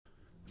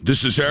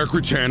This is Eric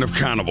Rutan of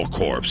Cannibal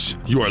Corpse.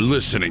 You are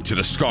listening to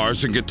the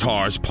Scars and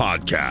Guitars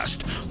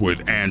podcast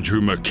with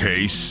Andrew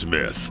McKay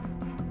Smith.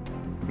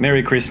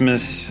 Merry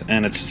Christmas,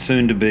 and it's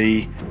soon to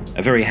be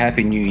a very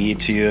happy new year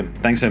to you.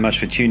 Thanks so much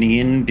for tuning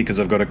in, because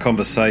I've got a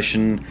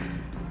conversation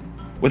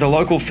with a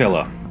local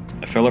fella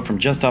from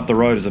just up the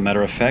road, as a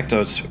matter of fact.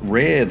 It's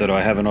rare that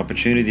I have an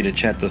opportunity to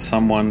chat to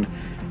someone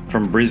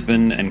from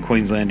Brisbane and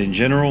Queensland in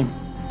general,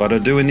 but I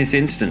do in this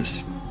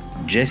instance.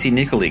 Jesse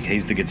Nikolic,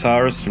 he's the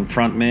guitarist and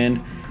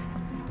frontman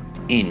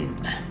in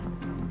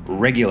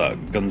Regular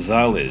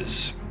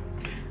Gonzales.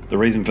 The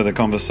reason for the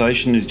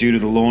conversation is due to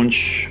the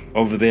launch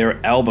of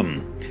their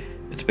album.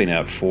 It's been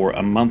out for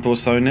a month or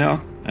so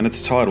now, and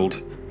it's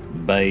titled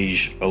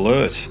Beige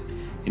Alert.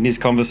 In this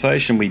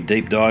conversation, we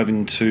deep dive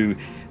into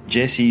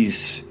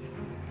Jesse's,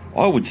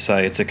 I would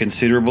say it's a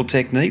considerable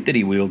technique that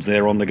he wields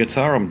there on the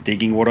guitar. I'm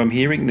digging what I'm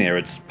hearing there.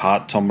 It's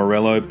part Tom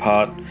Morello,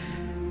 part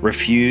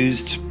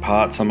Refused,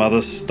 part some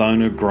other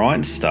stoner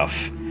grind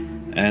stuff.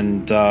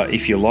 And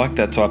if you like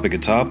that type of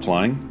guitar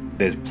playing,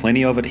 there's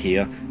plenty of it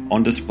here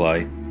on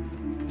display.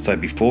 So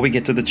before we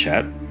get to the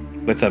chat,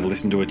 let's have a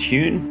listen to a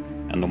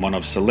tune, and the one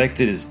I've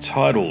selected is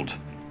titled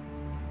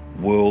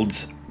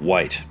World's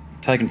Weight,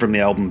 taken from the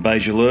album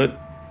Beige Alert.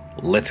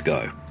 Let's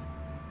go.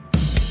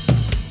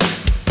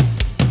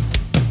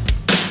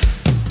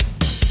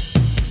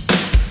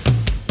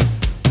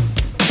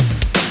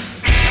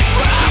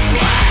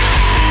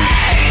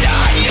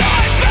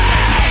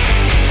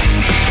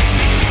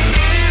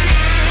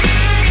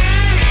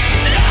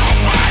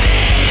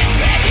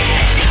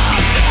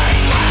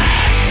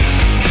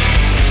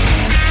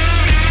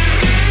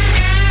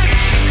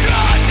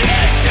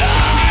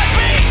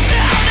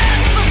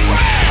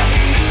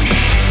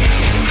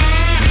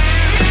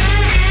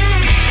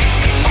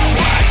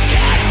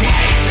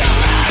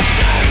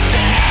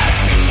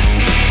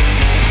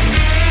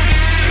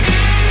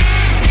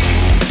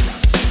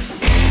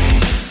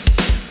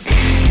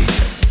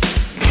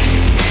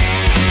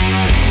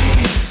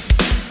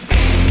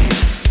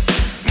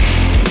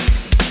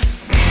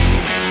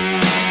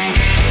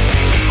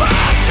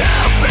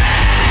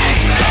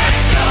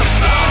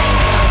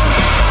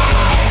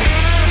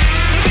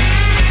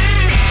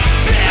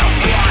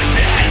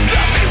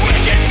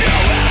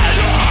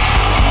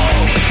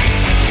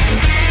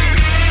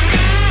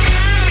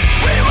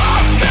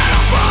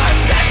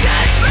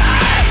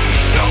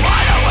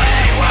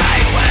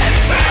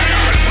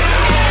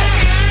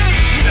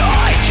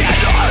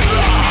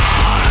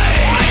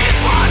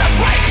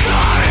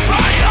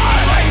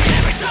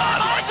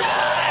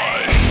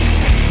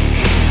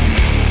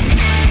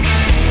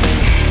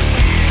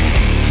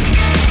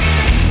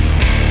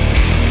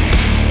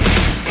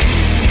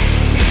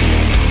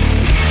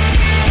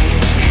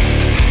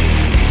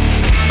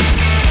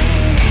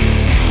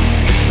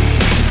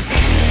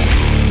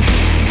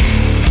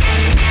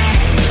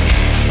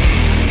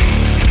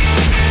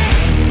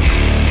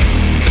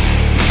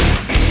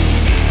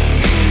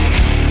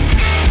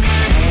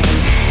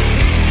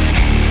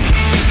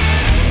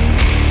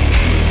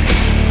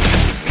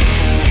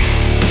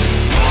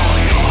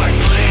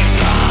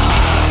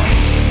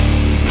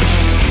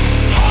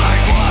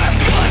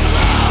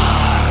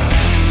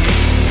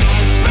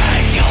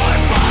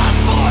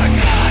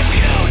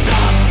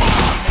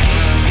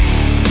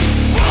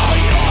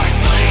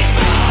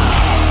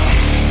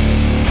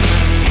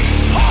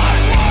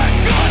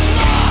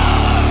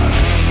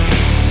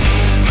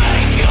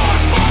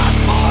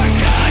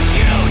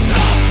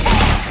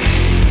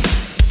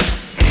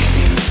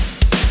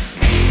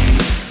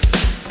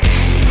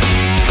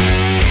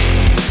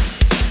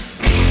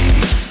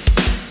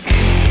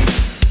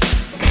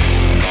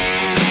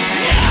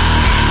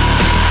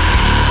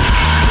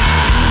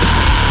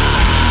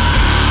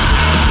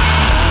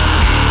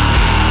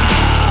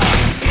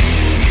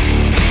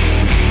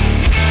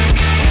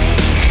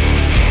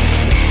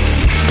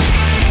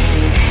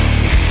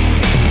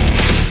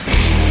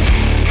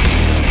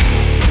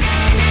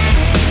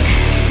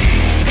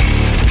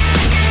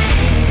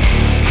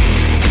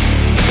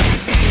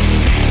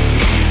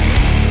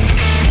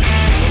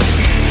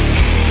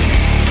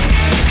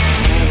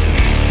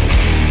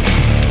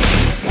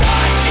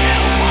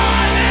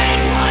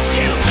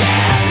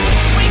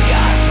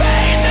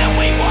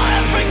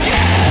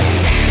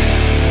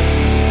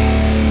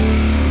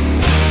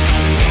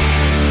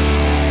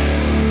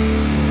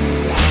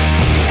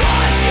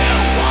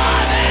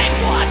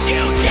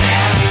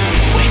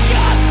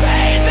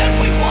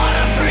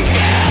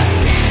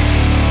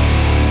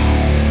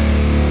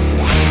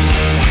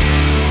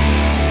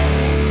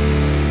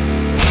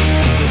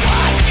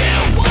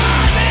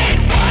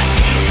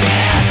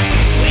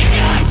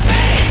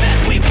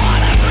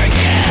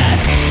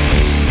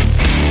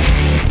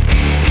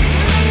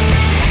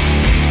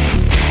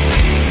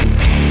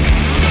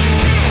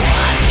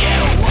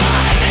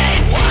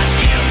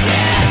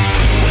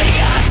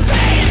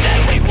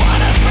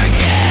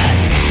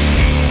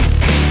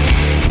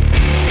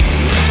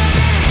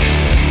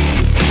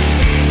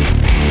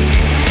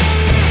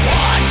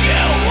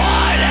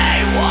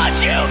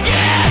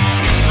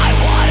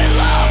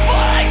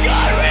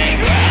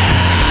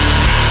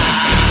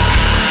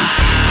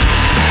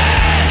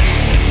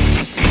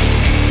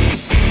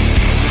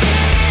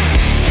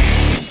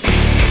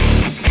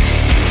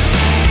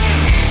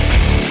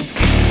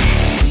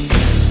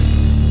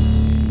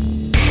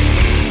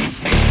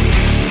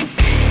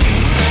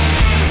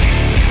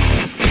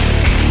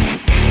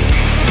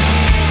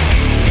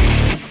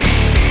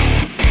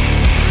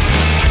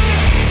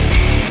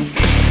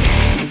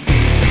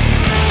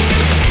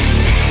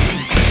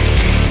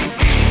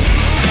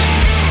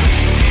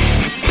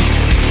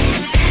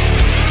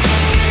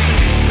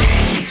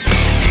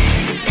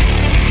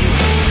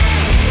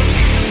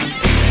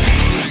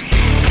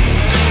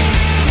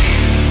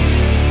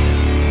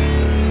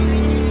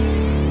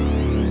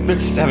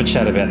 let's have a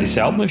chat about this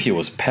album of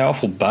yours,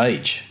 Powerful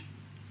Beige.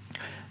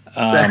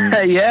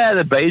 Yeah,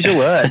 the Beige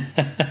alert.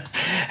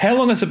 How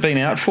long has it been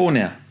out for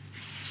now?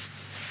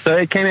 So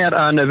it came out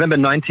on November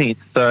 19th.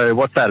 So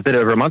what's that? A bit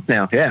over a month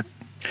now. Yeah.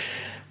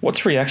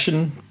 What's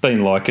reaction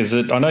been like? Is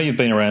it? I know you've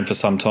been around for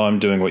some time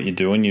doing what you're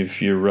doing.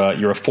 You're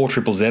a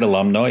 4ZZZ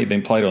alumni. You've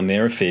been played on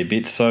there a fair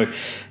bit. So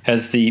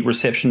has the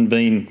reception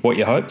been what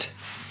you hoped?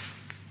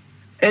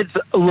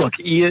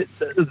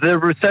 The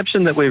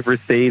reception that we've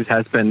received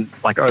has been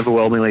like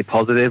overwhelmingly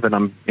positive, and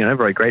I'm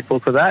very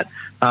grateful for that.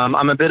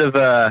 I'm a bit of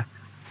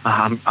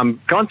I'm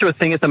going through a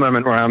thing at the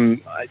moment where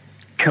I'm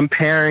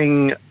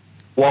comparing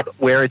what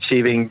we're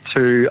achieving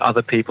to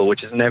other people,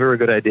 which is never a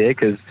good idea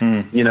because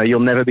you'll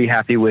never be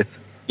happy with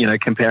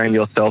comparing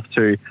yourself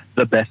to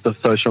the best of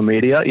social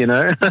media.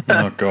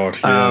 Oh God,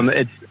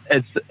 yeah.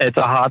 It's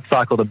a hard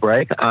cycle to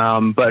break.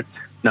 But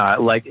no,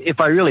 like if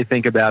I really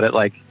think about it,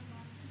 like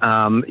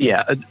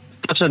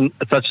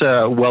such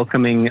a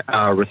welcoming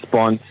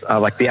response.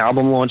 Like the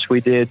album launch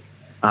we did,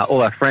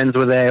 all our friends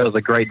were there. It was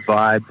a great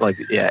vibe. Like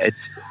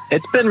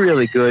it's been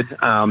really good.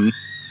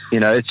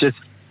 It's just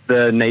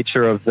the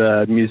nature of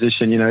the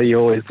musician. You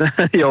always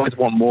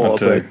want more.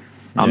 But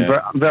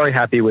I'm very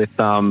happy with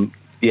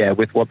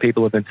with what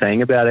people have been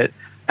saying about it,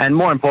 and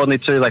more importantly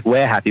too, like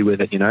we're happy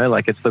with it.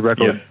 Like it's the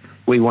record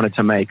we wanted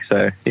to make.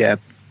 So yeah.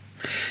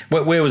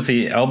 Where was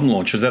the album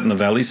launch? Was that in the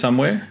Valley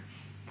somewhere?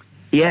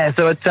 Yeah,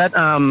 so it's at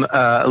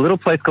a little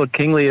place called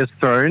King Lear's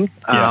Throne.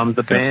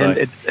 The band,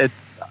 it's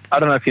I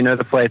don't know if you know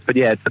the place, but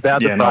yeah, it's about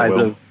the size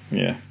of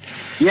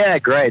yeah,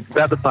 great. It's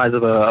about the size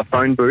of a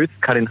phone booth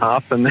cut in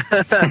half, and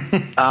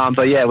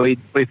but yeah, we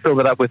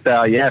filled it up with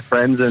our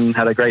friends and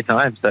had a great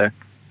time. So.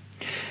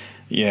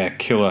 Yeah,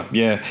 killer.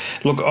 Yeah.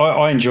 Look,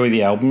 I enjoy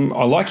the album.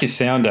 I like your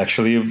sound,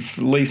 actually.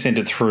 Lee sent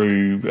it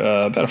through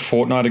about a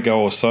fortnight ago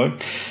or so.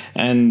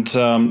 And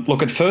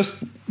look, at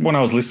first, when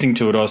I was listening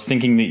to it, I was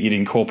thinking that you'd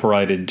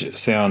incorporated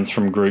sounds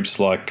from groups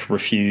like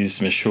Refuse,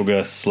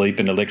 Meshuggah, Sleep,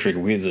 and Electric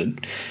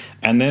Wizard.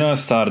 And then I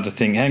started to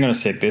think, hang on a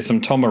sec, there's some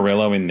Tom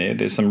Morello in there.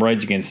 There's some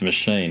Rage Against the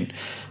Machine.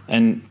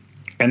 And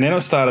then I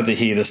started to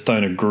hear the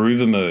Stoner Groove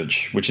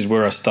emerge, which is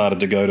where I started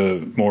to go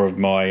to more of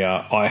my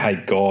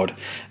Eyehategod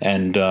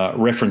and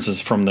references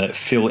from the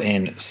Phil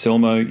and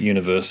Selmo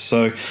universe.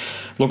 So,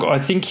 look, I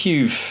think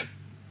you've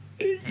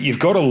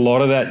got a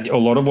lot of that, a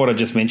lot of what I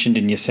just mentioned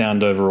in your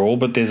sound overall,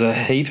 but there's a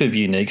heap of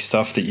unique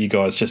stuff that you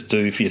guys just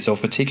do for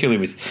yourself, particularly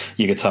with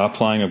your guitar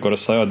playing. I've got to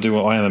say, I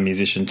am a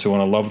musician too,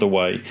 and I love the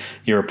way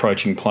you're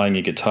approaching playing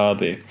your guitar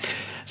there.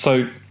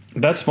 So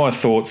that's my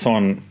thoughts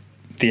on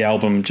the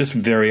album, just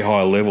very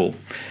high level.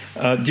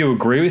 Do you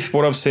agree with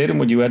what I've said, and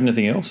would you add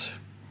anything else?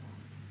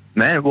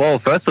 Man, well,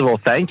 first of all,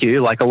 thank you.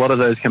 Like a lot of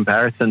those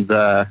comparisons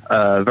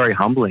are very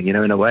humbling,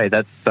 in a way.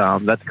 That's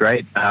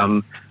great.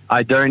 I'll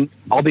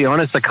be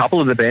honest, a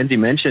couple of the bands you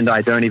mentioned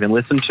I don't even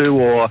listen to,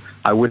 or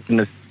I wouldn't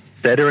have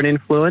said are an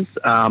influence.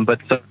 But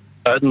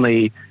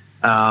certainly,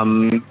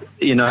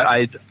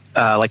 I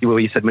like what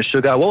you said,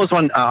 Meshuggah. What was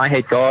one?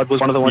 Eyehategod was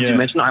one of the ones you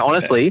mentioned. I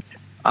honestly...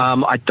 I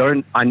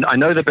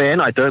know the band.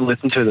 I don't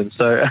listen to them,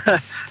 so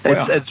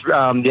but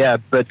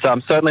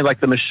certainly like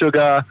the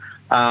Meshuggah,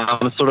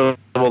 sort of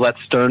all that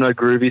stoner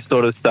groovy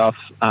sort of stuff,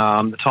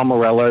 the Tom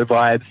Morello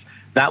vibes.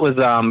 That was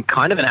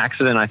kind of an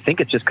accident. I think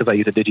it's just because I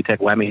use a Digitech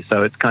whammy,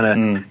 so it's kind of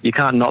you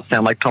can't not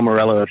sound like Tom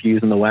Morello if you're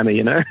using the whammy,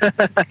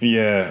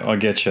 Yeah, I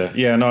get you.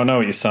 Yeah, no, I know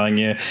what you're saying.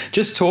 Yeah,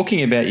 just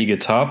talking about your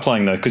guitar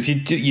playing though, because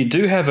you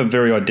do have a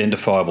very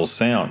identifiable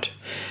sound.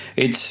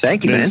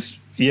 Thank you, man.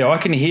 Yeah, I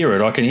can hear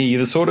it. I can hear you.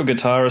 The sort of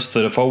guitarist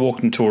that if I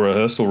walked into a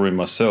rehearsal room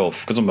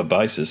myself, because I'm a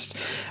bassist,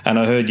 and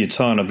I heard your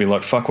tone, I'd be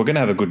like, fuck, we're going to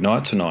have a good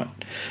night tonight.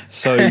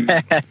 So,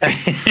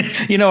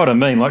 you know what I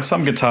mean? Like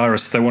some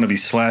guitarists, they want to be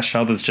Slash.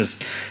 Others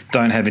just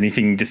don't have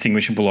anything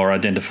distinguishable or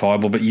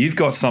identifiable. But you've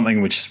got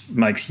something which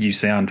makes you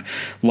sound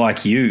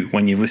like you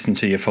when you've listened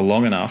to you for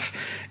long enough.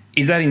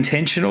 Is that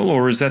intentional,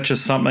 or is that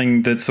just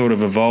something that sort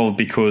of evolved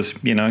because,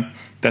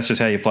 that's just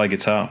how you play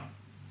guitar?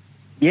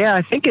 Yeah,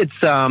 I think it's...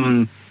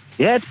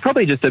 it's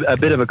probably just a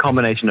bit of a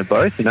combination of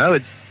both.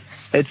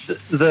 It's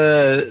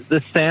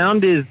the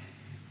sound is,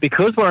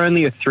 because we're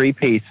only a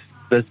three-piece.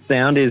 The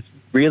sound is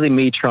really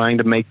me trying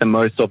to make the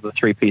most of the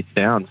three-piece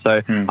sound.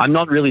 So I'm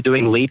not really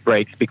doing lead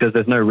breaks because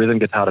there's no rhythm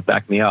guitar to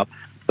back me up.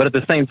 But at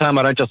the same time,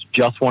 I don't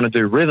just want to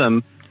do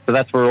rhythm. So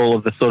that's where all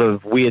of the sort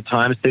of weird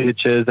time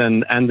signatures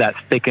and that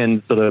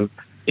thickened sort of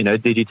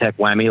Digitech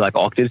whammy like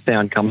octave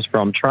sound comes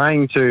from.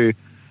 Trying to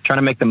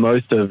make the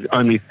most of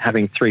only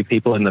having three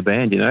people in the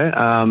band.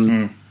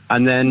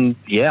 And then,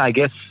 I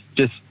guess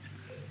just,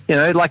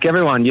 like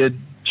everyone, you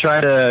try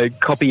to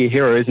copy your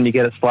heroes and you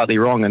get it slightly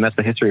wrong, and that's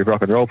the history of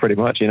rock and roll pretty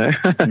much,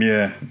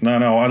 Yeah.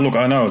 No,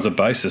 I know as a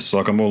bassist,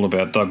 like I'm all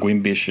about Doug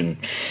Wimbish and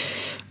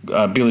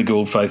Billy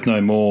Gould, Faith No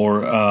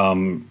More,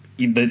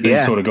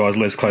 these sort of guys,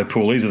 Les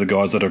Claypool, these are the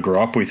guys that I grew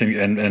up with,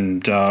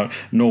 and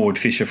Norwood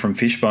Fisher from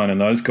Fishbone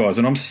and those guys.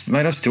 And I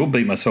still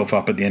beat myself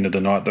up at the end of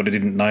the night that I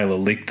didn't nail a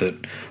lick that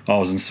I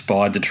was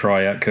inspired to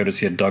try out,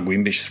 courtesy of Doug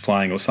Wimbish's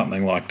playing or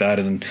something like that.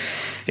 And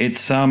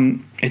it's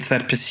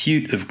that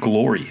pursuit of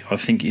glory, I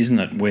think, isn't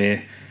it?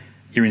 Where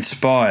you're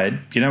inspired.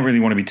 You don't really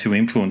want to be too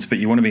influenced, but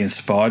you want to be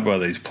inspired by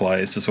these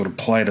players to sort of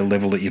play at a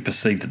level that you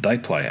perceive that they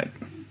play at.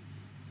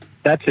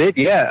 That's it,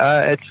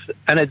 yeah.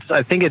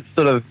 I think it's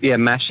sort of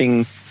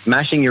mashing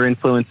your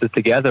influences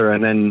together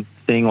and then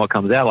seeing what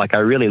comes out. Like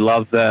I really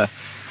love the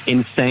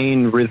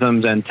insane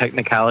rhythms and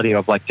technicality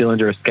of like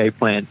Dillinger Escape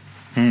Plan,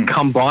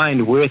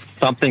 combined with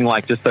something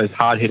like just those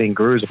hard hitting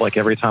grooves of like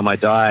Every Time I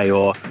Die,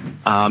 or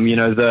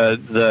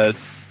the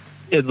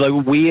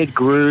weird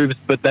grooves,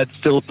 but that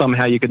still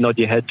somehow you could nod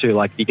your head to,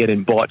 like you get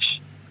in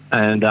Botch,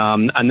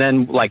 and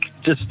then like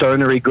just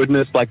stonery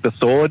goodness like The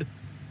Sword.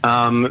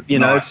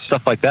 Nice.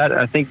 Stuff like that.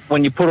 I think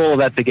when you put all of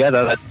that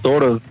together, that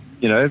sort of,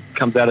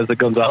 comes out as a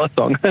Gonzales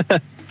song.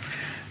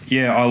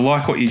 Yeah, I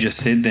like what you just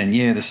said then.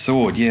 Yeah, The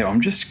Sword. Yeah, I'm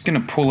just going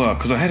to pull up,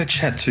 because I had a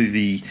chat to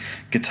the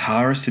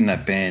guitarist in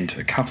that band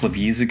a couple of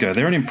years ago.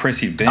 They're an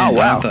impressive band,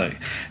 aren't they?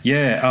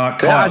 Yeah.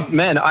 Kyle.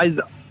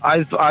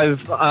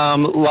 I've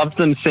loved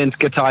them since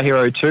Guitar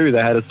Hero 2. They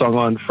had a song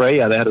on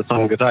Freya. They had a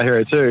song on Guitar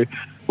Hero 2.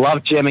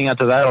 Loved jamming out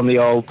to that on the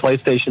old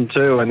PlayStation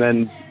 2, and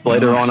then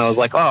later on I was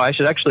like, I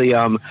should actually,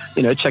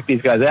 check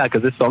these guys out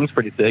because this song's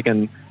pretty sick.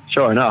 And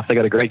sure enough, they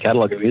got a great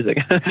catalogue of music.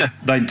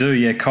 They do,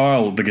 yeah.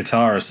 Kyle, the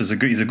guitarist,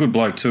 he's a good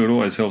bloke too. It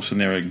always helps when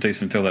they're a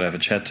decent fella to have a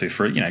chat to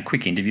for a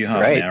quick interview,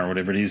 half an hour or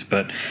whatever it is.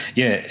 But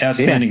yeah,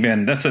 outstanding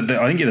band. I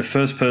think you're the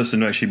first person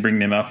to actually bring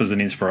them up as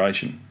an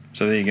inspiration.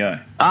 So there you go.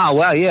 Ah,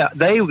 wow, yeah.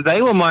 They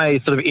were my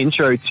sort of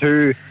intro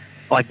to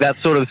like that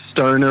sort of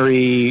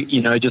stonery,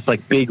 just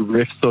like big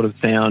riff sort of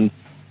sound.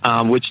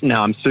 Which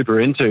now I'm super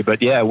into,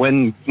 but yeah,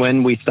 when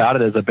we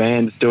started as a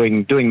band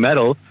doing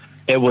metal,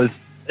 it was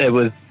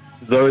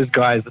those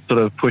guys that sort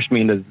of pushed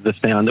me into the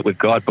sound that we've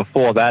got.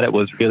 Before that, it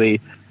was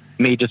really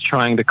me just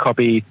trying to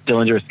copy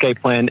Dillinger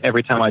Escape Plan,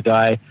 Every Time I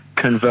Die,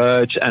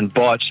 Converge, and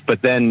Botch,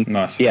 but then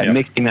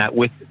mixing that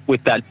with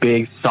that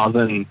big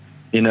southern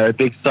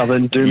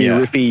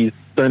doomy riffy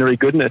stonery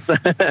goodness.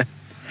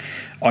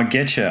 I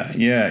get you,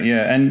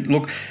 yeah. And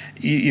look,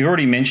 you've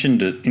already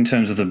mentioned it in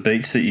terms of the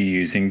beats that you're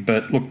using,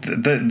 but look,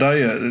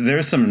 there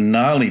are some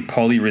gnarly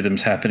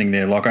polyrhythms happening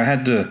there. Like I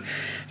had to,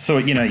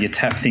 you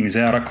tap things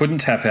out. I couldn't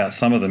tap out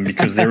some of them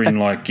because they're in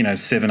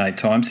 7-8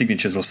 time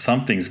signatures or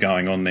something's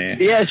going on there.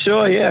 Yeah,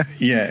 sure, yeah.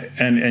 Yeah,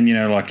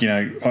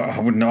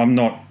 and I'm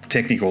not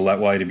technical that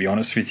way, to be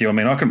honest with you. I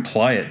mean, I can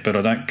play it, but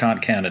I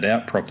can't count it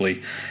out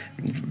properly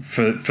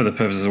for the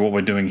purposes of what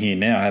we're doing here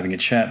now, having a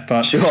chat.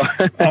 But sure.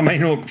 I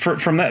mean, look,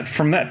 from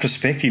that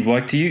perspective,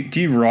 like, do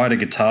you write a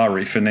guitar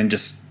riff and then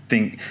just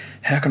think,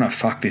 how can I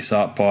fuck this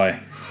up by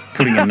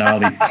putting a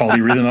gnarly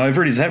polyrhythm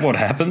over it? Is that what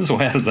happens, or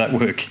how does that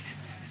work?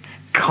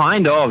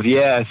 Kind of,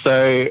 yeah.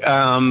 So,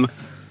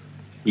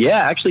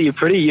 actually, you've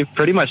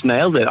pretty much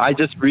nailed it. I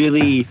just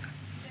really,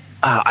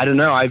 I don't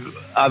know.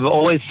 I've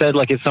always said,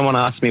 like, if someone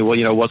asks me,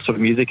 well, what sort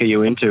of music are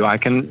you into? I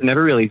can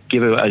never really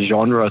give a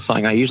genre or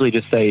something. I usually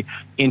just say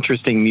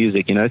interesting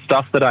music,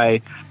 stuff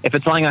that if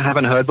it's something I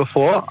haven't heard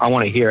before, I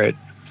want to hear it.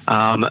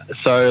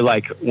 So,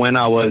 like, when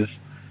I was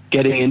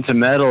getting into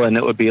metal, and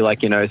it would be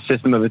like,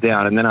 System of a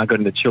Down, and then I got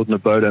into Children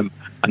of Bodom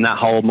and that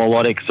whole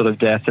melodic sort of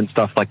death and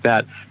stuff like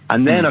that.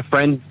 And then a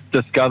friend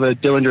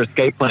discovered Dillinger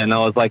Escape Plan, and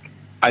I was like,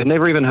 I'd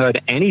never even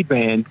heard any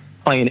band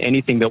playing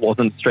anything that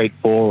wasn't straight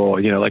 4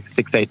 or, like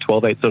 6/8,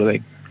 12/8 sort of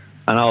thing.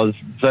 And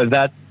so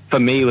that for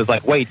me was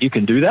like, wait, you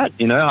can do that?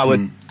 I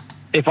would,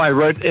 if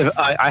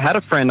I had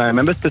a friend, I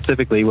remember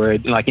specifically where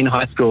like in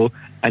high school,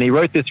 and he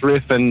wrote this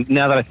riff, and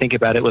now that I think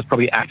about it, it was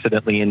probably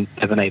accidentally in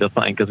 7/8 or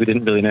something, because we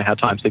didn't really know how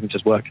time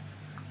signatures work.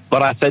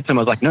 But I said to him,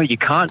 I was like, no, you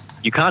can't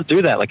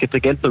do that. Like, it's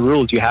against the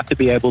rules. You have to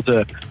be able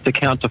to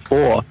count to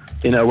 4,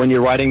 when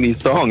you're writing these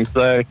songs.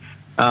 So,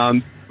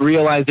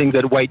 realizing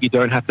that, wait, you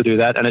don't have to do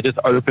that. And it just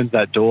opens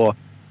that door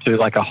to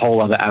like a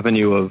whole other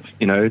avenue of,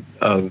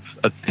 of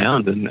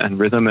sound and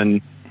rhythm.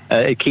 And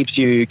it keeps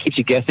you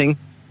guessing.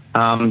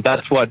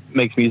 That's what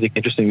makes music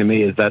interesting to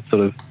me, is that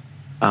sort of,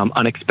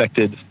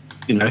 unexpected,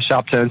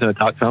 sharp turns in a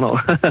dark tunnel.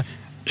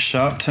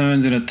 Sharp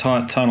turns in a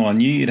tight tunnel. I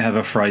knew you'd have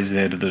a phrase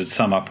there to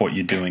sum up what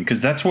you're doing,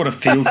 because that's what it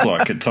feels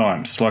like at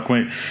times. Like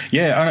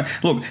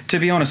look, to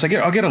be honest, I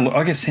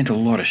get sent a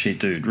lot of shit,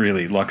 dude.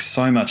 Really, like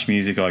so much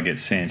music I get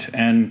sent,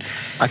 and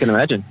I can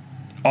imagine.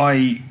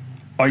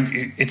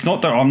 It's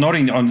not that I'm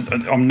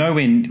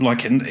nowhere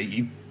like,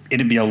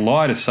 it'd be a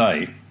lie to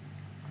say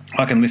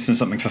I can listen to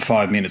something for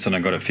 5 minutes and I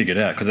got it figured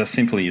out, because that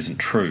simply isn't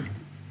true.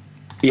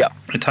 Yeah,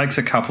 it takes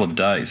a couple of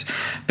days.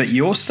 But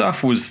your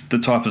stuff was the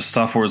type of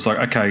stuff where it's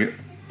like, okay,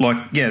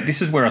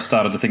 this is where I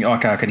started to think,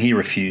 okay, I can hear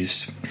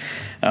Refused.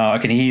 I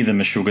can hear the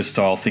Meshuggah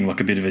style thing, like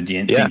a bit of a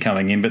dent thing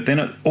coming in. But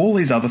then all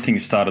these other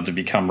things started to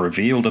become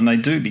revealed, and they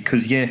do,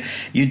 because,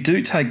 you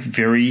do take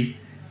very,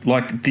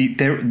 like,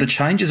 the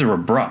changes are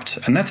abrupt,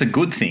 and that's a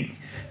good thing,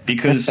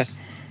 because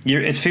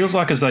it feels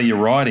like as though you're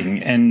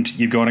writing and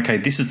you're going, okay,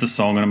 this is the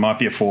song, and it might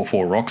be a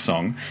 4/4 rock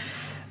song,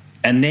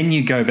 and then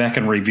you go back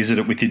and revisit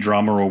it with your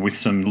drummer or with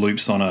some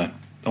loops on a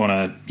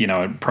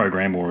a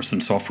program or some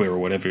software or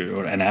whatever,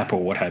 or an app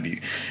or what have you,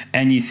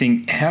 and you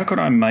think, how could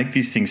I make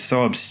this thing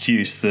so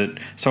obtuse, that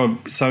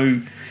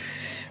so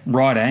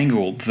right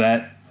angled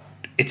that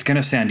it's going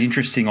to sound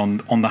interesting on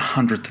the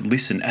 100th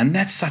listen. And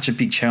that's such a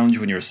big challenge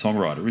when you're a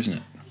songwriter, isn't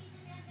it?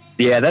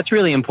 Yeah, that's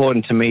really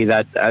important to me.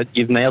 That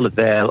you've nailed it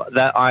there.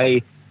 That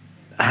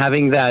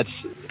having that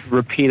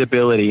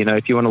repeatability. You know,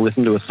 if you want to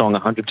listen to a song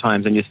 100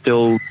 times and you're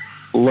still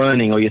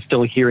learning or you're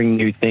still hearing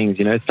new things,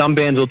 you know, some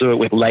bands will do it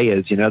with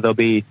layers. You know, there'll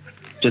be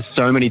just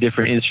so many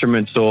different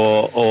instruments,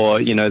 or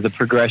you know, the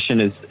progression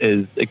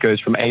is it goes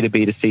from A to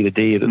B to C to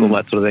D, all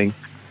that sort of thing.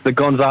 The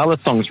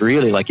Gonzales songs,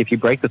 really, like if you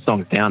break the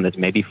songs down, there's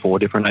maybe 4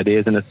 different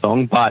ideas in a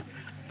song, but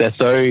they're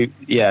so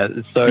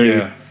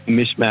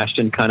mishmashed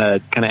and kind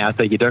of out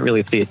there, you don't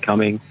really see it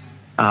coming.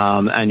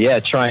 And yeah,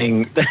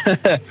 trying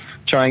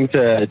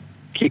to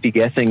keep you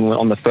guessing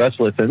on the first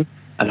listen,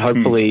 and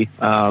hopefully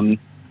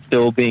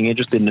still being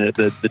interested in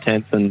the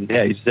 10th, and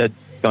yeah, you said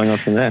going on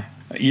from there.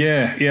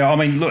 Yeah. I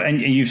mean, look,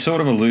 and you've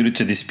sort of alluded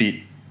to this bit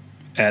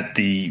at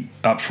the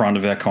upfront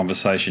of our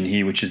conversation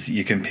here, which is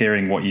you're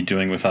comparing what you're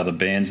doing with other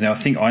bands. Now, I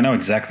think I know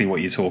exactly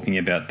what you're talking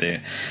about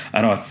there,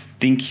 and I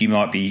think you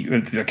might be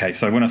okay.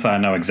 So when I say I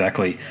know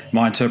exactly,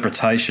 my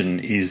interpretation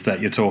is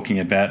that you're talking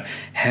about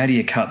how do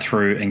you cut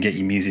through and get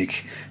your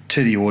music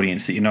to the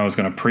audience that you know is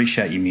going to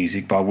appreciate your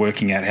music by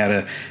working out how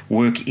to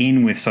work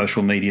in with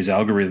social media's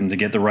algorithm to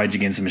get the Rage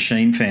Against the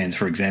Machine fans,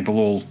 for example,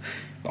 all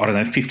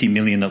 50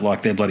 million that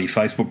like their bloody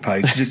Facebook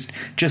page, just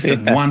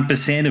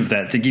 1% of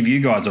that to give you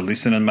guys a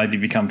listen and maybe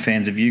become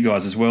fans of you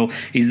guys as well.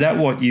 Is that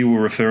what you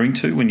were referring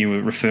to when you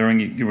were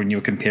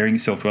comparing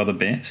yourself to other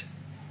bands?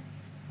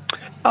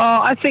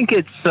 I think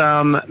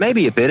it's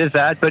maybe a bit of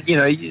that, but you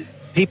know,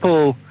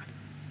 people,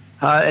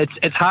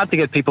 it's hard to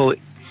get people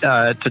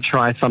to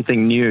try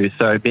something new.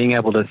 So being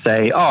able to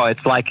say, oh,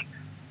 it's like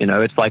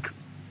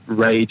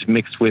Rage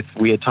mixed with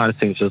Weird Time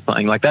Signatures or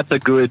something, like that's a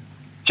good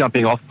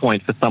jumping off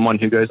point for someone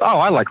who goes, oh,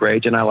 I like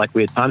Rage and I like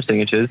Weird Time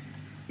Signatures,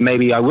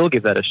 maybe I will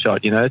give that a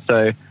shot, you know.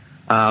 So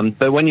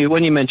but when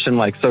you mention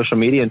like social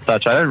media and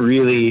such, I don't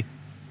really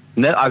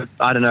I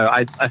don't know,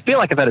 I feel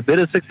like I've had a bit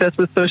of success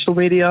with social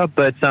media,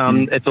 but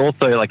it's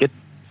also like it's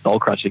soul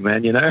crushing,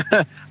 man, you know.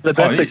 The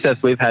best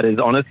success we've had is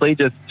honestly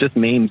just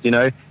memes, you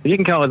know. If you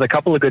can come up with a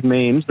couple of good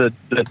memes that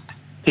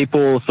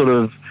people sort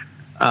of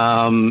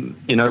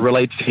you know,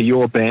 relate to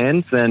your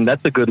band, then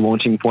that's a good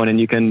launching point, and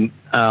you can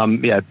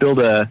build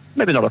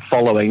maybe not a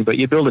following, but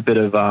you build a bit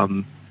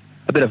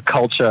of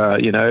culture.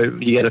 You know,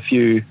 you get a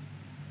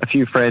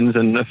few friends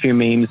and a few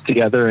memes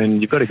together,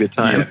 and you've got a good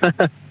time.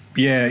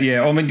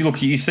 Yeah. I mean,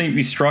 look, you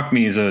struck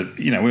me as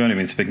we've only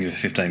been speaking for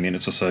 15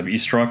 minutes or so, but you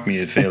strike me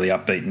as a fairly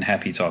upbeat and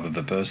happy type of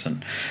a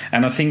person.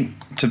 And I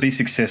think to be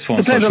successful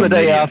on social media... Depends on the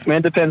day you ask,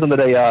 man. Depends on the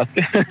day you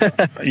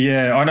ask.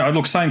 Yeah, I know.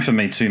 Look, same for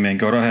me too, man.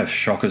 God, I have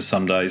shockers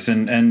some days.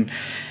 And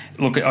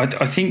look, I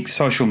think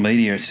social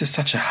media, it's just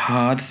such a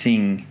hard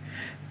thing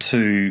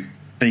to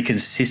be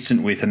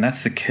consistent with, and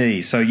that's the key.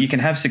 So you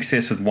can have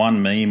success with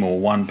one meme or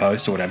one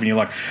post or whatever, and you're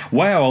like,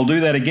 wow, I'll do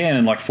that again,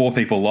 and like 4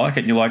 people like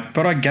it, and you're like,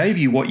 but I gave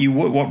you what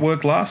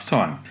worked last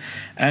time.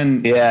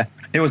 And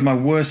it was my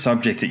worst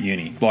subject at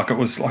uni. Like,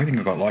 I think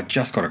I got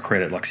just got a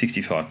credit, like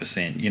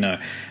 65%, you know.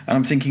 And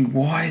I'm thinking,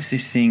 why is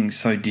this thing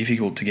so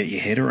difficult to get your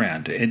head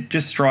around? It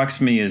just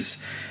strikes me as,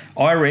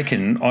 I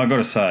reckon, I got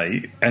to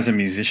say, as a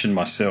musician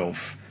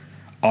myself,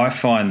 I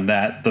find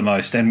that the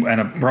most, and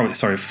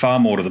far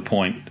more to the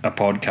point, a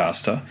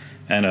podcaster,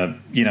 and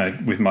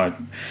with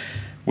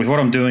what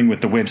I'm doing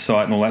with the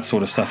website and all that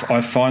sort of stuff, I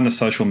find the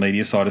social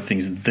media side of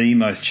things the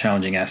most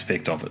challenging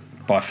aspect of it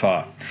by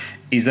far.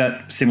 Is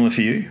that similar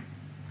for you?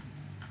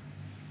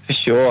 For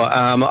sure.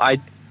 I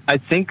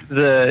think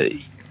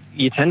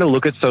you tend to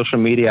look at social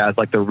media as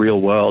like the real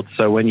world.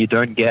 So when you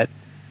don't get,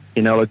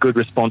 you know, a good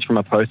response from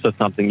a post or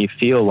something, you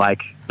feel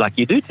like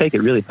you do take it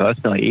really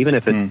personally, even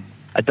if it's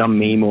a dumb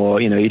meme, or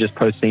you know, you're just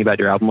posting about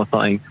your album or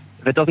something.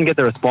 If it doesn't get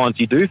the response,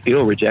 you do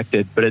feel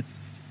rejected. But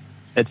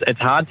it's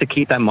hard to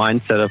keep that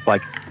mindset of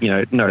like, you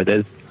know, no,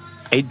 there's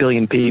 8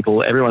 billion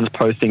people, everyone's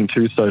posting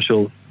to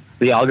socials.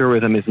 The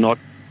algorithm is not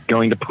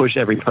going to push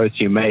every post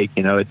you make.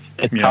 You know,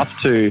 it's tough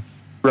to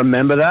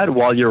remember that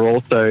while you're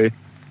also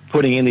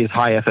putting in these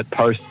high effort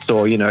posts,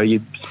 or you know,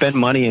 you've spent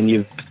money and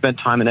you've spent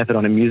time and effort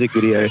on a music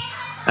video,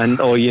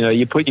 or you know,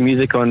 you put your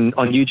music on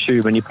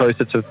YouTube and you post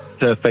it to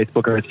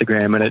Facebook or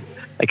Instagram, and it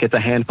gets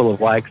a handful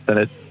of likes.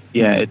 And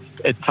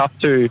it's tough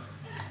to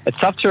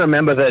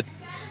remember that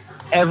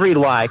every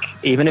like,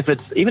 even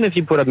if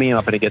you put a meme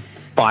up and it gets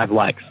 5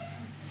 likes,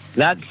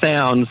 that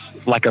sounds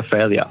like a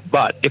failure.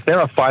 But if there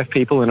are 5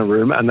 people in a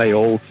room and they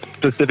all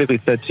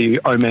specifically said to you,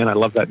 "Oh man, I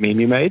love that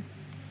meme you made,"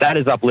 that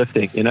is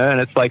uplifting, you know.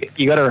 And it's like,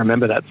 you got to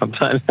remember that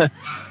sometimes.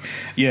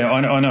 Yeah,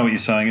 I know what you're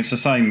saying. It's the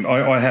same.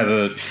 I have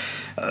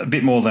a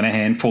bit more than a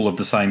handful of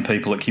the same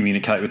people that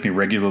communicate with me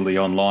regularly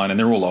online, and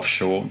they're all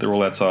offshore. They're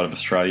all outside of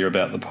Australia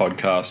about the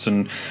podcast.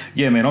 And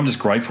yeah, man, I'm just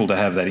grateful to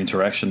have that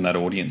interaction, that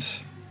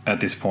audience at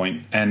this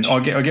point. And I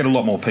get a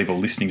lot more people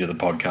listening to the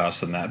podcast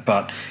than that.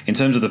 But in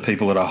terms of the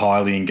people that are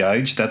highly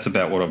engaged, that's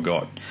about what I've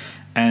got.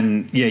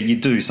 And yeah, you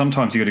do.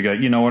 Sometimes you got to go,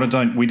 you know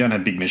what, we don't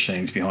have big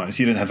machines behind us.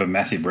 You don't have a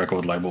massive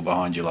record label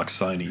behind you like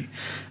Sony.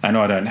 And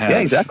I don't have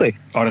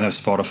I don't have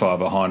Spotify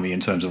behind me in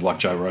terms of like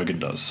Joe Rogan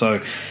does.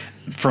 So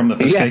from the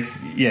perspective,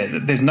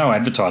 there's no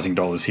advertising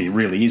dollars here,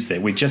 really, is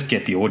there? We just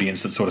get the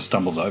audience that sort of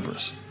stumbles over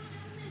us.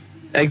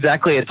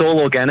 Exactly. It's all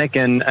organic,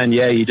 and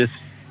you just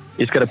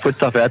got to put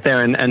stuff out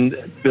there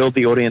and build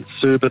the audience.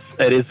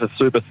 It is a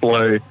super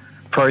slow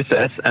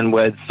process, and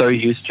we're so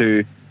used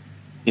to,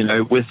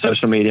 with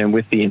social media and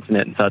with the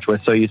internet and such, we're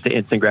so used to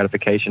instant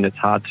gratification. It's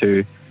hard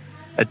to.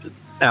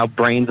 Our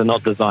brains are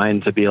not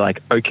designed to be like,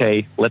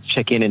 okay, let's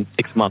check in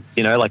 6 months.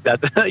 Like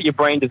that. Your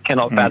brain just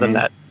cannot fathom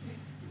that.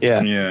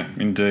 Yeah. Yeah,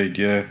 indeed.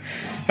 Yeah.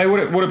 Hey,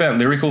 what about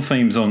lyrical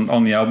themes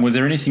on the album? Was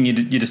there anything you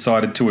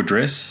decided to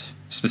address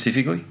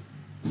specifically?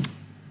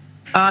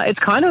 It's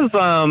kind of.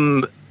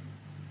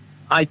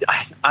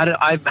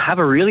 I have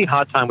a really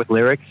hard time with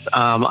lyrics.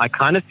 I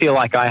kind of feel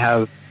like I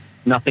have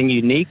nothing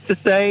unique to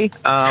say.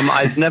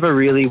 I never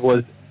really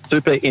was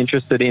super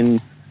interested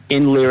in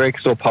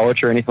lyrics or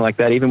poetry or anything like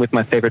that. Even with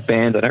my favorite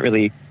bands, I don't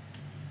really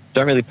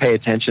pay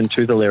attention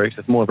to the lyrics.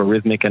 It's more of a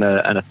rhythmic and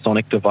a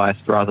sonic device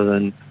rather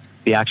than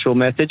the actual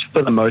message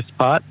for the most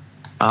part.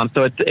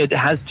 So it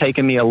has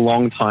taken me a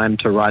long time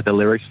to write the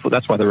lyrics.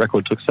 That's why the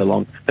record took so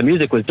long. The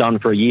music was done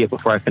for a year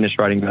before I finished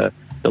writing the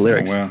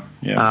lyrics. Oh, wow.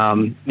 Yeah.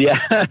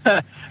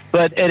 Yeah.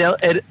 But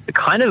I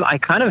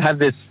kind of have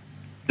this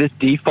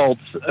default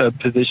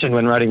position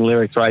when writing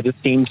lyrics where I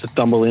just seem to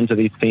stumble into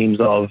these themes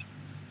of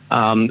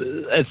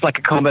it's like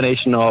a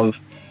combination of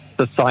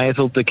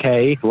societal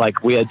decay,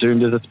 like we are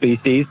doomed as a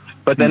species,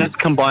 but then it's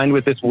combined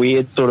with this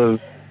weird sort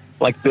of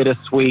like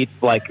bittersweet,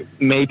 like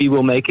maybe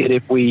we'll make it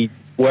if we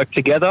work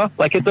together.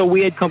 Like it's a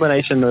weird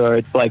combination where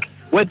it's like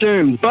we're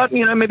doomed, but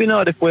maybe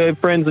not if we're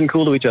friends and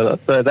cool to each other.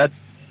 So that's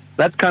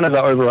kind of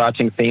the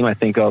overarching theme, I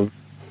think, of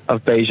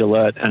Beige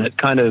Alert, and it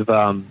kind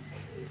of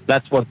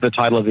that's what the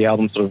title of the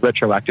album sort of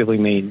retroactively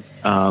means.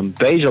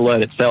 Beige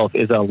Alert itself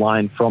is a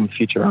line from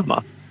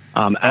Futurama,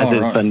 as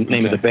is the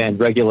name of the band,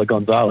 Regular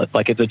Gonzales.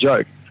 Like it's a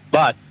joke,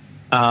 but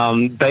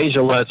Beige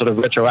Alert sort of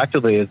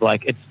retroactively is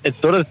like it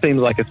sort of seems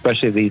like,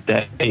 especially these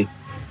days,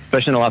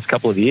 especially in the last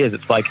couple of years,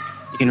 it's like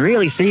you can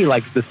really see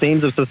like the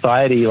seams of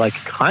society like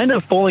kind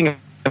of falling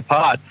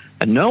apart,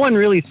 and no one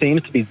really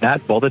seems to be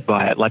that bothered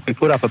by it. Like we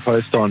put up a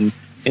post on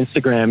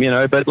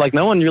Instagram, but like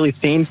no one really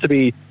seems to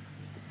be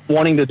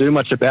wanting to do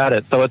much about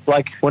it. So it's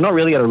like we're not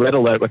really at a red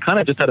alert, we're kind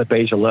of just at a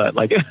beige alert.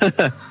 Like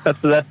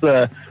that's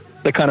the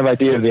kind of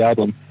idea of the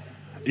album.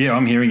 Yeah,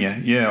 I'm hearing you.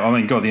 Yeah, I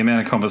mean, God, the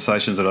amount of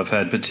conversations that I've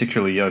had,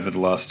 particularly over the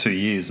last 2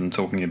 years, I'm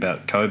talking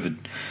about COVID,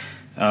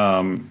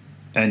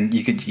 and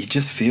you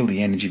just feel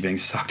the energy being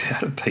sucked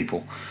out of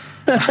people.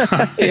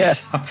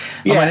 It's tough.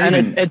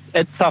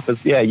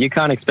 You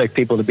can't expect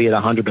people to be at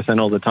 100%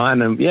 all the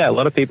time, and a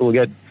lot of people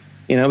get,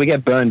 we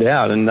get burned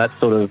out, and that's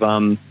sort of,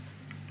 I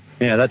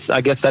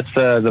guess that's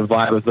the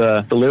vibe of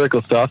the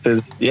lyrical stuff.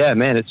 Is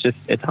man,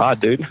 it's hard,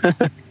 dude.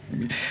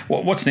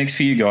 What's next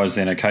for you guys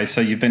then? Okay, so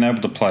you've been able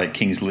to play at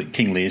King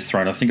Lear's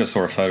Throne. I think I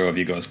saw a photo of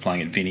you guys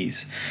playing at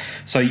Vinnie's.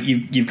 So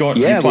you've got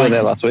we were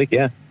there last week.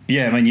 Yeah,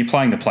 I mean, you're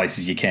playing the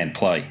places you can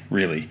play.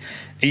 Really,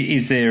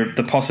 is there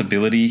the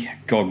possibility,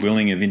 God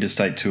willing, of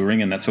interstate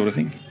touring and that sort of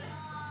thing?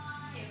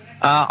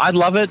 I'd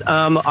love it.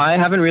 I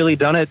haven't really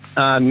done it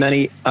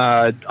many.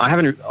 I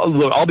haven't.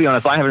 Look, I'll be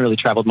honest. I haven't really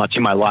traveled much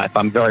in my life.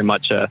 I'm very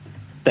much a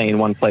stay in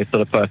one place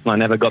sort of person. I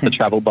never got the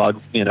travel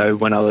bug, when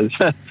I was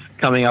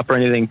coming up or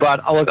anything.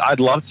 But look,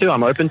 I'd love to.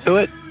 I'm open to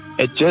it.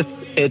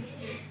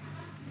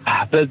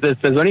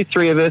 There's only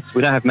 3 of us.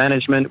 We don't have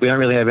management. We don't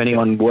really have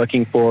anyone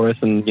working for us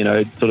and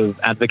sort of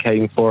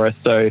advocating for us.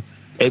 So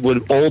it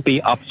would all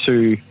be up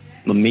to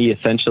me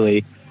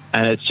essentially.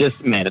 And it's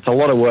just, man, it's a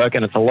lot of work,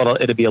 and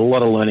it'd be a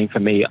lot of learning for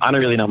me. I don't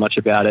really know much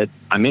about it.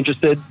 I'm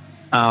interested,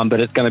 but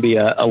it's going to be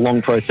a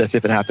long process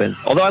if it happens.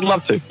 Although I'd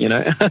love to,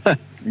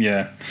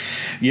 Yeah.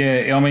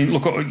 I mean,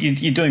 look,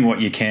 you're doing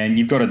what you can.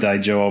 You've got a day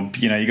job.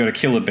 You've got a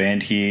killer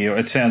band here.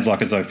 It sounds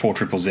like as though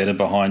 4ZZZ are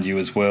behind you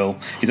as well.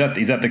 Is that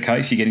the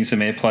case? You're getting some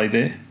airplay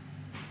there?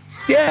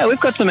 Yeah, we've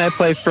got some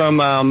airplay from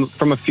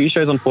a few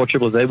shows on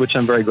 4ZZZ, which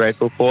I'm very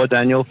grateful for.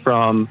 Daniel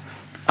from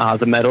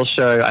the metal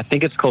show, I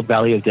think it's called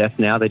Valley of Death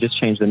now. They just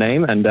changed the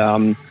name.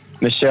 And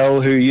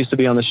Michelle, who used to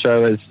be on the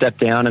show, has stepped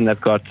down, and they've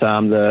got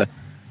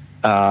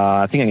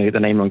I think I'm going to get the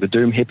name wrong, the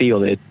Doom Hippie or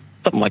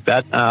something like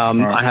that.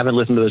 Right. I haven't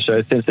listened to the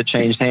show since it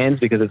changed hands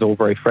because it's all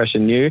very fresh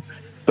and new.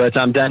 But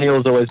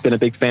Daniel's always been a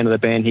big fan of the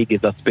band. He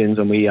gives us spins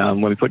when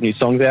we put new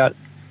songs out.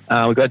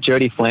 We've got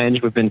Jodie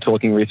Flange. We've been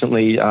talking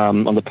recently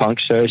on the Punk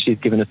show. She's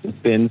given us some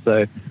spins,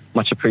 so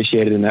much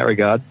appreciated in that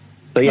regard.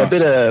 So yeah, nice. A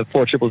bit of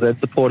 4ZZZ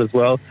support as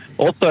well.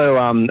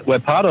 Also, we're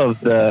part of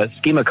the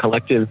Schema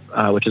Collective,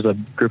 which is a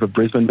group of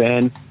Brisbane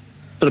bands,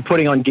 sort of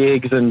putting on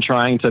gigs and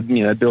trying to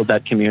build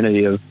that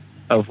community of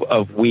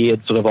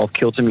weird sort of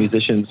off-kilter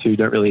musicians who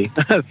don't really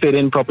fit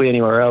in properly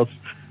anywhere else.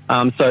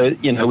 So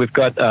we've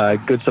got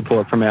good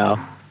support from our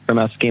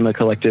Schema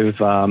Collective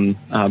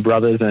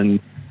brothers, and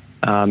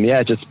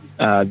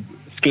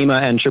Schema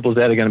and Triple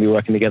Z are going to be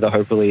working together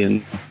hopefully.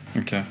 And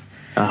okay,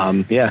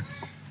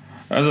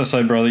 As I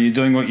say, brother, you're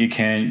doing what you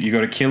can. You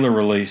got a killer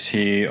release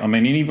here. I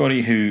mean,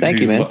 anybody who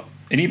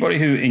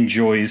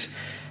enjoys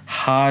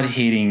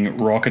hard-hitting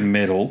rock and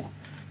metal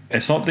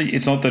It's not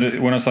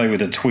that when I say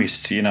with a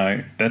twist,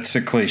 that's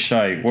a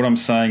cliche. What I'm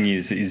saying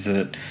is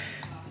that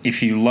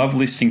if you love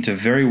listening to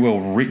very well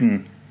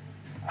written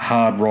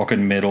hard rock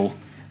and metal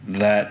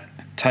that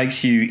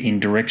takes you in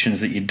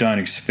directions that you don't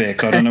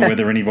expect, I don't know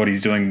whether anybody's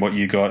doing what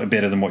you got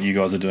better than what you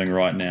guys are doing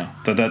right now.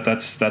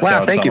 That's wow,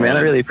 how it's. Thank you, man.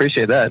 I really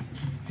appreciate that.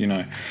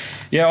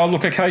 Yeah.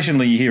 Look,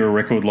 occasionally you hear a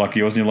record like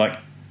yours, and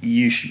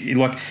you're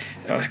like,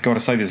 I've got to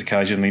say this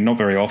occasionally, not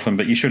very often,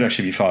 but you should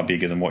actually be far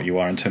bigger than what you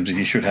are in terms of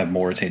you should have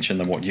more attention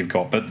than what you've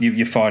got. But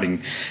you're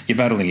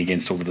battling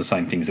against all of the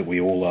same things that we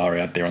all are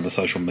out there on the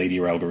social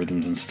media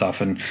algorithms and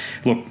stuff. And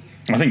look,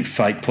 I think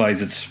fate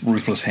plays its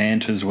ruthless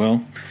hand as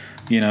well.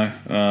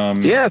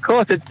 Yeah, of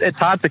course. It's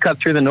hard to cut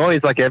through the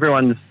noise. Like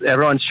everyone's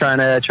trying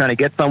to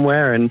get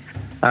somewhere, and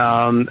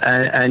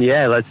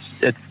yeah,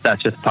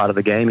 that's just part of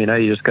the game.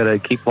 You just got to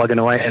keep plugging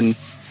away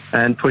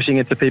and pushing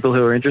it to people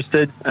who are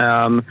interested.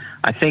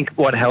 I think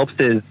what helps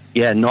is,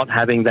 not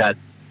having that.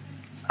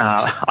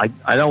 I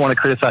don't want to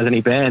criticize any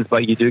bands,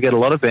 but you do get a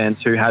lot of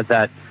bands who have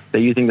that.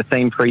 They're using the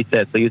same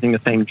presets. They're using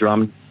the same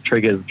drum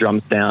triggers,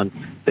 drum sound.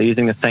 They're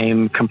using the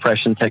same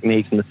compression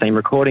techniques and the same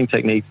recording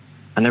techniques.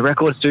 And the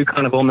records do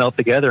kind of all melt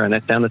together and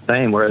they sound the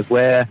same. Whereas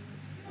we're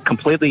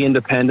completely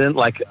independent.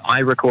 Like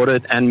I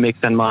recorded and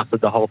mixed and mastered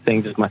the whole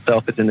thing just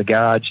myself. It's in the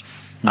garage.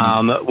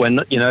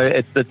 When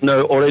there's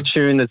no auto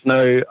tune, there's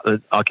no.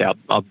 Okay,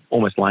 I'm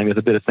almost lying. There's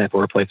a bit of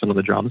sample replacement on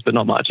the drums, but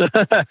not much.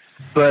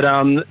 But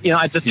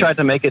I just tried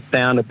to make it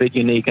sound a bit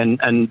unique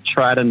and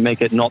try to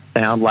make it not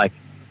sound like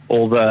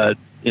all the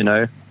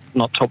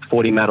not top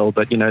 40 metal,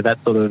 but that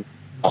sort of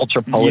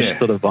ultra polished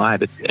sort of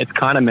vibe. It's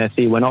kind of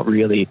messy. We're not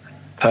really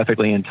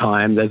perfectly in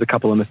time. There's a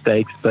couple of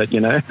mistakes, but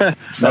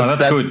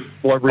that's good.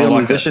 What real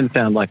musicians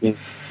sound like.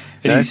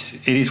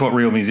 It is what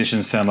real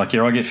musicians sound like.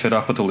 I get fed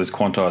up with all this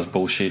quantized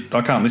bullshit.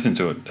 I can't listen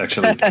to it,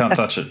 actually. Can't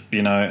touch it,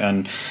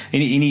 and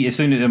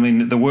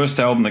the worst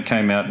album that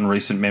came out in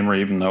recent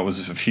memory, even though it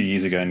was a few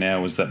years ago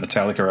now, was that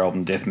Metallica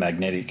album, Death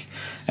Magnetic.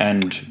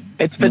 And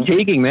it's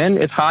fatiguing, man.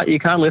 It's hard. You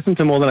can't listen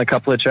to more than a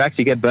couple of tracks.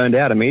 You get burned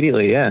out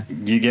immediately, yeah.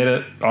 You get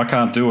it. I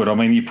can't do it.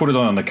 You put it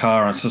on in the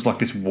car and it's just like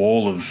this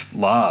wall of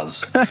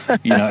Lars,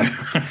 and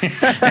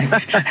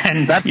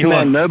that's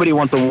nobody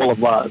wants a wall of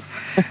Lars.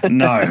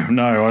 No.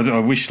 I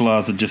wish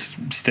Lars would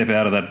just step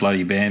out of that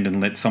bloody band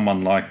and let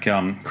someone like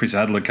Chris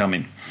Adler come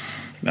in.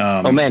 Hit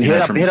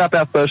up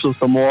our socials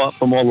for more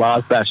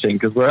Lars bashing,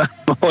 because we're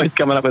always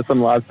coming up with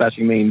some Lars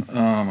bashing memes.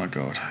 Oh my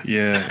god,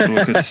 yeah.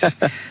 Look,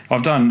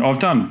 I've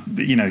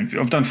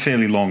done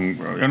fairly long,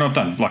 and I've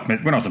done like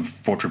when I was in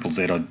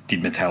 4ZZZ, I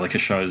did Metallica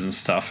shows and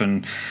stuff,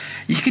 and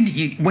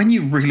when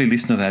you really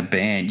listen to that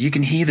band, you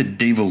can hear the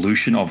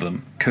devolution of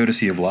them,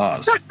 courtesy of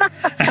Lars.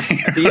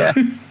 Yeah.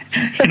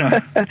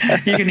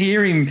 You can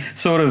hear him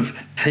sort of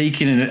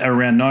peak in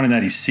around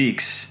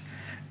 1986,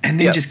 and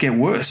then just get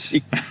worse.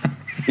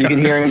 You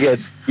can hear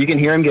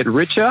him get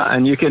richer,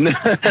 and you can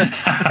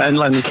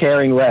and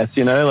caring less.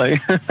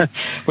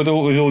 With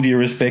all due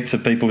respect to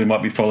people who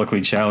might be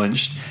follically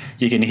challenged,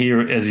 you can hear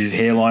as his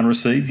hairline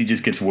recedes, he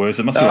just gets worse.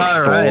 It must be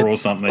like 4 or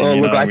something.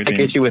 I take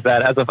issue with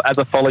that as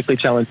a follically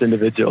challenged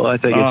individual. I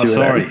take issue with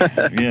sorry.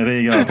 that. Yeah, there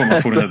you go. I put my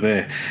foot in it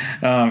there.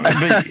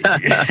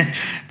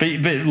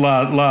 But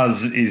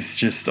Lars is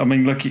just.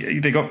 Look,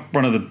 they got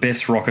one of the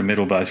best rock and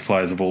metal bass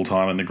players of all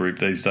time in the group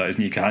these days,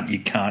 and you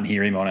can't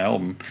hear him on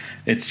album.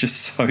 It's just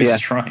so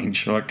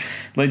strange. Like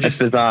they just.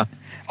 That's bizarre.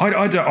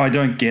 I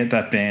don't get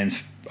that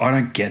band's. I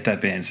don't get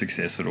that band's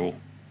success at all.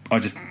 I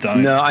just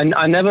don't. No, I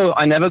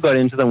never got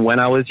into them when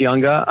I was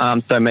younger.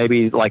 So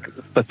maybe like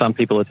for some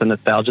people it's a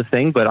nostalgia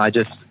thing, but I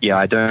don't.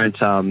 I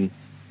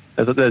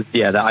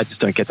just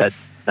don't get that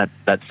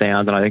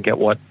sound, and I don't get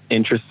what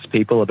interests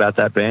people about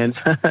that band.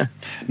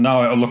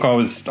 No, look, I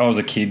was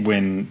a kid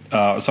when,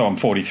 so I'm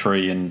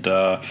 43, and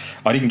I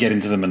didn't get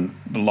into them in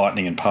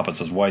Lightning and Puppets.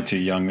 I was way too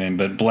young then,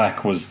 but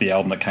Black was the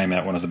album that came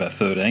out when I was about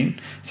 13.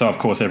 So, of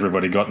course,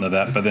 everybody got into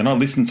that. But then I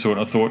listened to it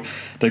and I thought,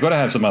 they've got to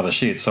have some other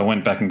shit. So I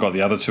went back and got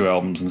the other 2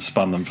 albums and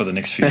spun them for the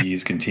next few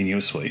years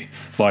continuously,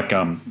 like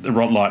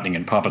Lightning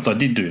and Puppets. I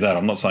did do that.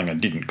 I'm not saying I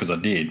didn't, because I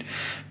did.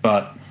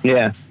 But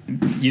yeah,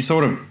 you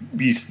sort of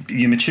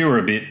you mature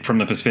a bit from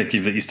the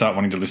perspective that you start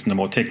wanting to listen to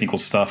more technical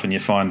stuff, and you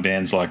find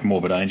bands like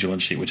Morbid Angel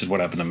and shit, which is what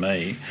happened to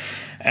me,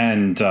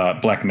 and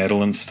black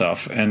metal and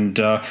stuff, and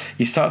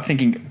you start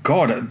thinking,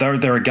 God,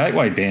 they're a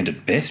gateway band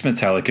at best,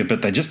 Metallica,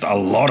 but they're just a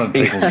lot of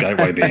people's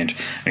gateway band.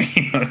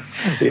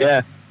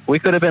 Yeah. We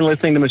could have been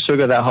listening to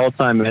Meshuggah that whole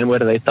time, man. Where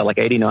do they start? Like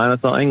 89 or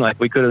something? Like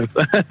we could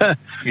have.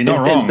 You're not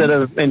wrong.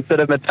 Instead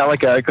of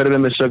Metallica, it could have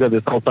been Meshuggah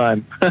this whole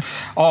time.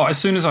 As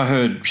soon as I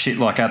heard shit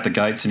like At the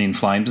Gates and In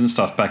Flames and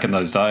stuff back in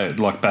those days,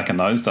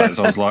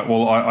 I was like,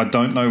 well, I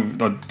don't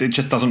know. It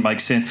just doesn't make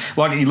sense.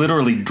 Like he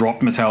literally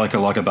dropped Metallica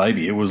like a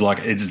baby. It was like,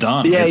 it's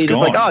done. Yeah, it's you're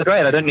gone. just like, oh,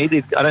 great. I don't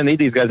need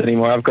these guys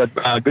anymore. I've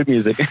got good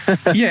music.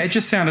 Yeah, it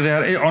just sounded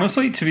out.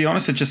 Honestly, to be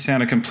honest, it just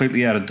sounded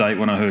completely out of date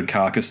when I heard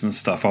Carcass and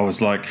stuff. I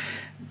was like,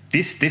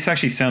 This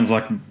actually sounds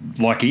like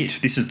it.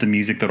 This is the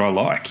music that I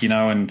like,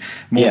 and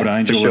Morbid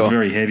Angel was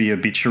very heavy,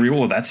 Obituary,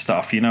 all of that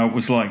stuff. It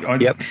was like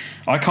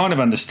I kind of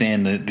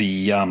understand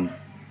the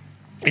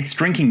it's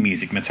drinking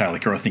music,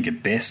 Metallica, I think,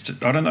 at best.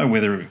 I don't know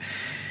whether...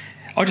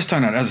 I just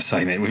don't know. As I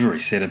say, man, we've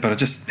already said it, but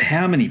just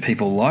how many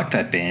people like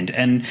that band,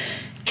 and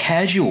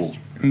casual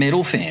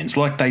metal fans,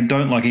 like they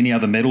don't like any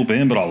other metal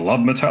band, but I love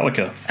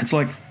Metallica. It's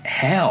like,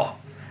 how?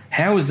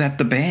 How is that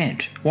the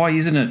band? Why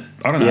isn't it,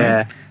 I don't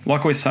know,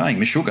 like we're saying,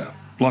 Meshuggah?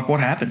 Like, what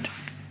happened?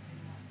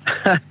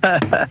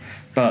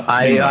 But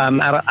I'm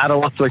at a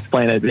loss to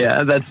explain it.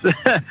 Yeah, that's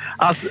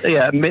us.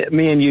 Yeah,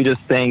 me and you just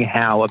saying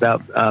how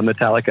about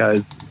Metallica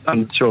is,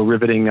 I'm sure,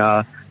 riveting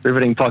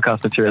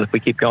podcast material if we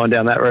keep going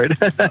down that road.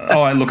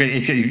 Oh, look,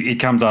 it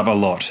comes up a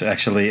lot,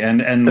 actually.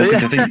 And look,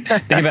 the thing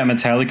about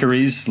Metallica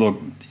is,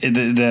 look,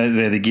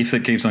 they're the gift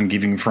that keeps on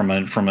giving from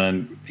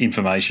an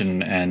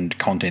information and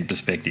content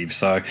perspective.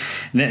 So,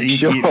 but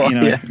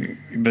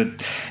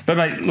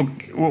mate, look,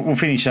 we'll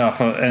finish up.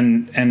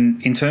 And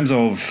in terms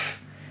of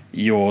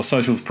your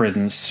social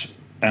presence,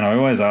 and I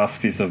always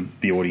ask this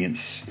of the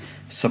audience,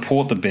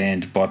 support the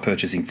band by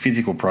purchasing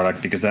physical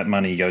product, because that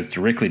money goes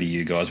directly to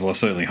you guys. Well, I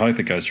certainly hope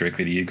it goes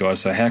directly to you guys.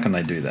 So how can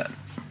they do that?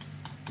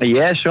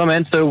 Yeah, sure,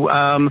 man. So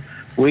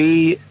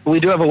we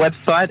do have a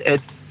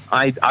website.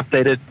 I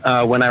update it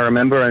when I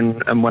remember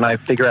and when I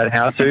figure out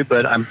how to,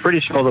 but I'm pretty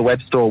sure the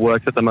web store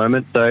works at the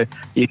moment. So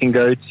you can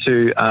go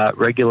to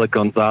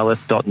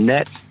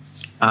regulargonzales.net.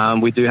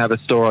 We do have a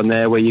store on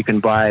there where you can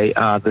buy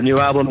the new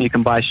album. You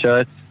can buy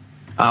shirts.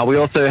 We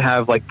also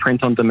have like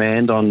print on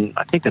demand on,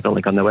 I think there's a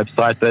link on the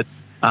website, but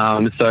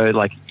so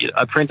like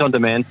a print on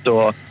demand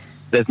store,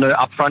 there's no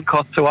upfront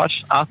cost to us,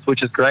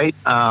 which is great.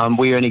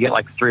 We only get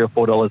like $3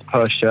 or $4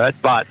 per shirt,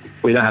 but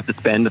we don't have to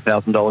spend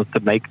 $1,000 to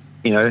make,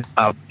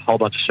 a whole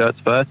bunch of shirts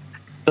first.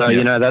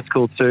 So, that's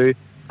cool too.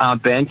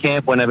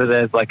 Bandcamp, whenever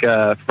there's like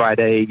a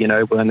Friday,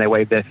 when they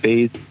waive their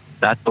fees,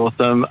 that's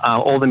awesome.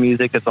 All the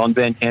music that's on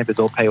Bandcamp is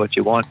all pay what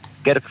you want.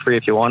 Get it for free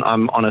if you want.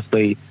 I'm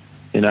honestly,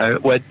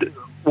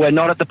 we're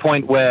not at the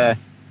point where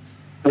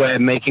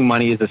making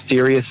money is a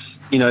serious,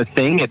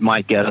 thing. It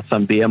might get us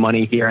some beer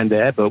money here and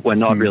there, but we're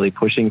not really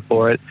pushing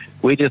for it.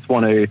 We just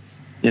want to,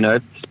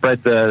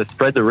 spread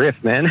the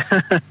riff, man.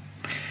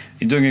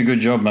 You're doing a good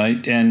job,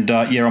 mate. And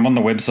I'm on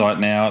the website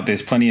now.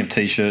 There's plenty of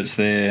T-shirts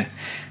there.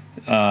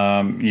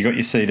 You got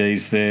your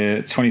CDs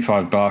there.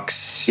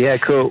 $25. Yeah,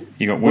 cool.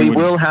 We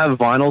will have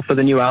vinyl for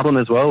the new album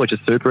as well, which is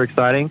super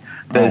exciting.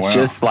 There's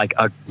just like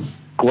a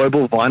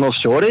global vinyl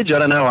shortage. I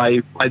don't know.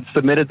 I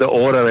submitted the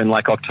order in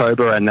like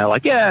October, and they're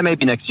like, yeah,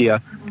 maybe next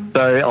year.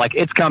 So like,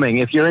 it's coming.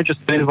 If you're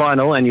interested in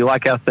vinyl and you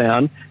like our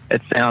sound,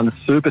 it sounds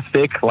super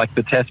thick. Like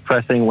the test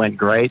pressing went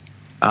great.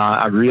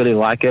 I really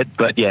like it,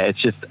 but yeah, it's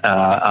just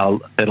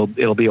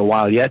it'll be a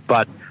while yet.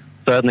 But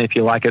certainly, if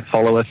you like it,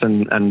 follow us,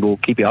 and we'll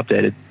keep you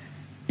updated.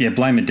 Yeah,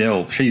 blame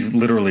Adele. She's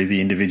literally the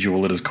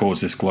individual that has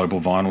caused this global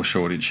vinyl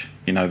shortage.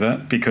 You know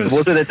that? Because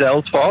was it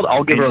Adele's fault?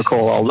 I'll give her a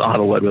call. I'll have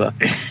a word with her.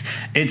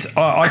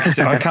 I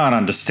can't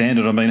understand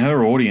it. I mean,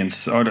 her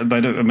audience.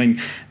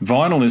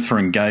 Vinyl is for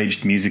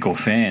engaged musical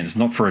fans,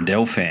 not for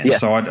Adele fans. Yeah.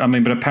 So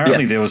but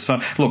apparently there was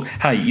some. Look,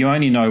 hey, you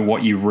only know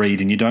what you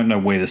read, and you don't know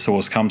where the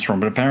source comes from.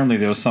 But apparently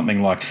there was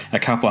something like a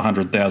couple of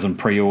 100,000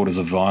 pre-orders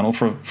of vinyl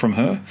from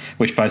her,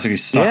 which basically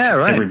sucked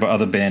every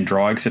other band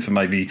dry, except for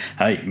maybe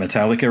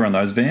Metallica and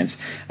those bands.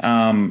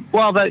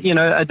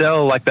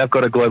 Adele, like, they've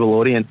got a global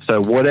audience, so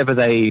whatever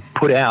they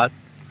put out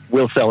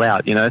will sell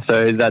out,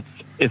 so that's,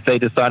 if they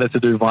decided to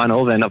do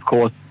vinyl, then of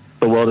course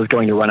the world is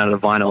going to run out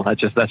of vinyl. That's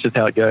just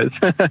how it goes.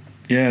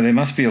 Yeah, there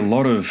must be a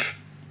lot of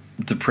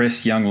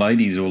depressed young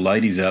ladies or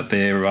ladies out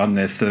there on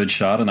their third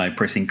Chardonnay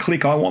pressing,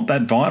 click, I want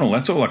that vinyl.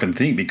 That's all I can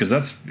think, because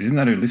isn't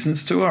that who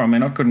listens to her? I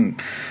mean,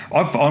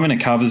 I'm in a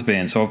covers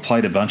band, so I've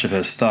played a bunch of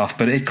her stuff,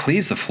 but it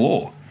clears the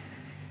floor.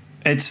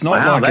 It's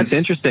not like that's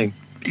interesting.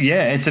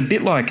 Yeah, it's a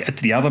bit like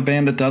it's the other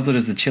band that does it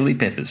is the Chili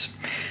Peppers.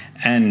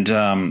 And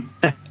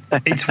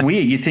it's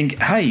weird. You think,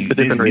 hey,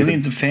 there's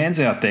millions of fans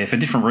out there for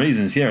different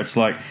reasons. Yeah, it's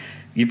like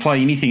you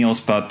play anything else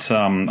but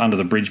Under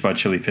the Bridge by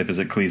Chili Peppers,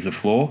 it clears the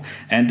floor.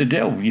 And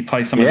Adele, you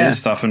play some of their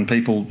stuff and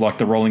people like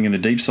the Rolling in the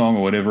Deep song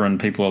or whatever, and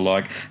people are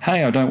like,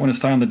 hey, I don't want to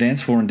stay on the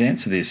dance floor and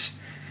dance to this.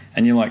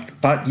 And you're like,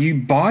 but you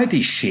buy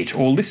this shit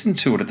or listen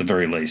to it at the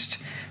very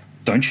least.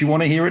 Don't you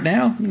want to hear it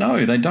now?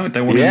 No, they don't. They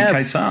want to hear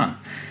Kaysan.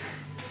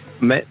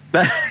 Who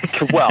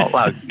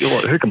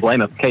can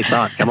blame him?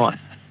 Kaysan, come on.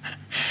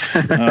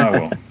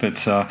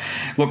 But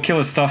look,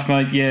 killer stuff,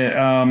 mate.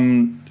 Yeah,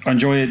 I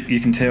enjoy it. You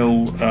can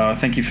tell.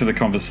 Thank you for the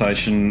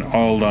conversation.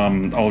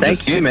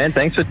 Thank you, man.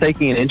 Thanks for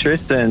taking an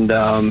interest, and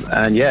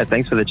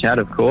thanks for the chat,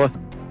 of course.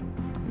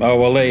 Oh,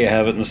 well, there you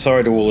have it. And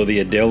sorry to all of the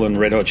Adele and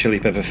Red Hot Chili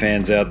Pepper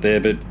fans out there,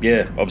 but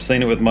yeah, I've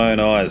seen it with my own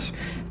eyes.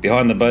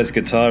 Behind the bass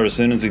guitar, as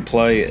soon as we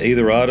play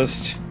either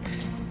artist,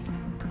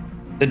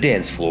 the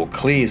dance floor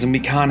clears, and we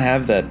can't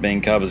have that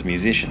being covers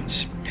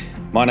musicians.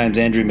 My name's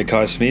Andrew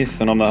Mackay-Smith,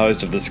 and I'm the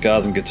host of the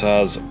Scars and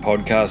Guitars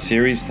podcast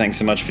series. Thanks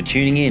so much for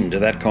tuning in to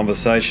that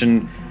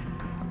conversation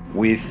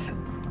with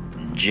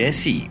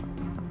Jesse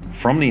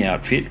from the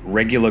outfit,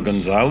 Regular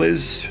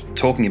Gonzales,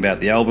 talking about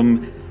the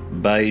album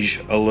Beige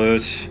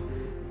Alert.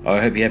 I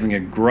hope you're having a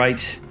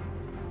great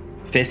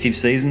festive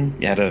season.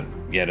 You had a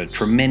you had a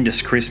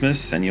tremendous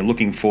Christmas and you're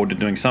looking forward to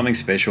doing something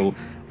special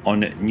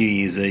on New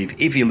Year's Eve.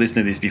 If you listen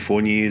to this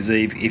before New Year's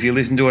Eve, if you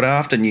listen to it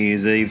after New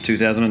Year's Eve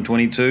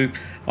 2022,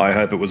 I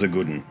hope it was a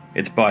good one.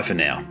 It's bye for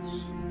now.